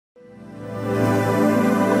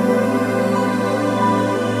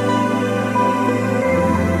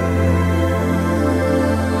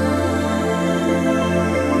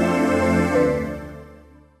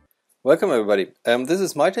Welcome everybody. This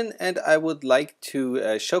is Martin and I would like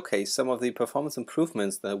to showcase some of the performance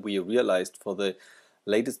improvements that we realized for the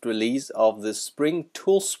latest release of the Spring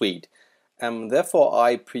tool suite. Therefore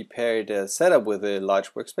I prepared a setup with a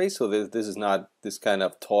large workspace, so this is not this kind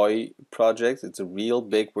of toy project, it's a real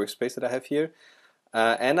big workspace that I have here.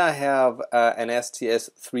 And I have an STS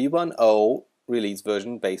 3.10 release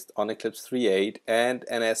version based on Eclipse 3.8 and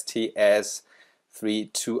an STS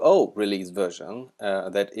 3.2.0 release version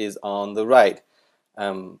that is on the right,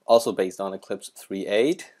 also based on Eclipse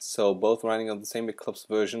 3.8, so both running on the same Eclipse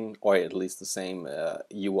version, or at least the same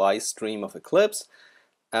UI stream of Eclipse.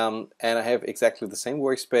 And I have exactly the same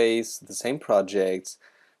workspace, the same projects,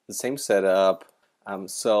 the same setup.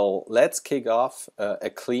 So let's kick off a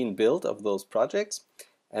clean build of those projects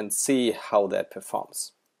and see how that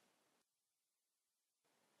performs.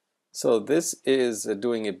 So this is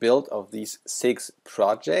doing a build of these 6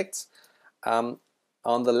 projects. On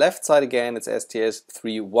the left side again it's STS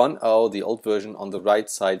 3.10, the old version. On the right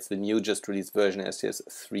side it's the new just released version STS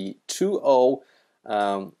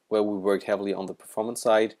 3.2.0, where we worked heavily on the performance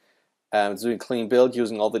side. It's doing a clean build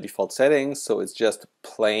using all the default settings, so it's just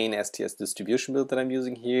plain STS distribution build that I'm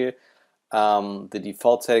using here. The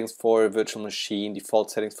default settings for virtual machine,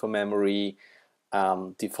 default settings for memory,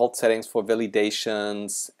 default settings for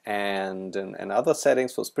validations and other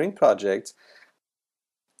settings for Spring projects.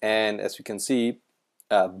 And as you can see,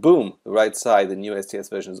 boom, the right side, the new STS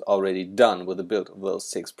version is already done with the build of those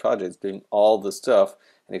 6 projects, doing all the stuff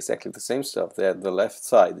and exactly the same stuff that the left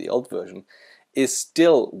side, the old version, is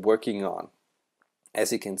still working on.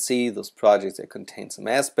 As you can see, those projects that contain some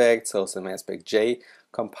aspects, so some aspect J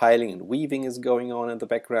compiling and weaving is going on in the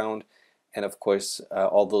background. And of course,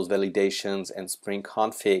 all those validations and Spring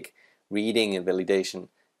config reading and validation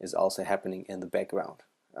is also happening in the background.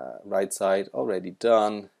 Right side already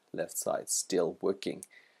done, left side still working.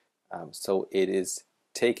 So it is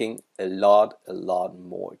taking a lot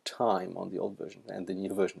more time on the old version, and the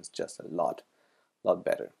new version is just a lot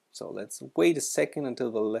better. So let's wait a second until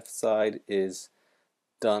the left side is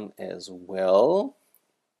done as well.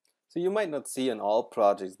 So you might not see in all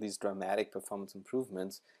projects these dramatic performance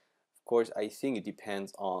improvements. Of course, I think it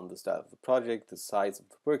depends on the style of the project, the size of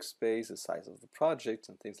the workspace, the size of the project,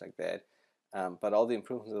 and things like that. But all the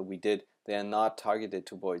improvements that we did, they are not targeted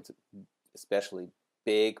towards especially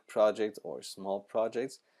big projects or small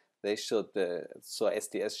projects. They should, so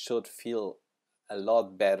STS should feel a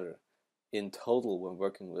lot better in total when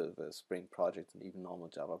working with Spring projects and even normal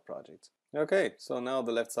Java projects. Okay, so now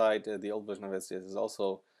the left side, the old version of STS is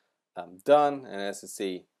also done, and as you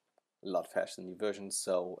see, a lot faster than new version,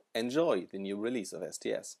 so enjoy the new release of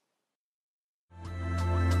STS.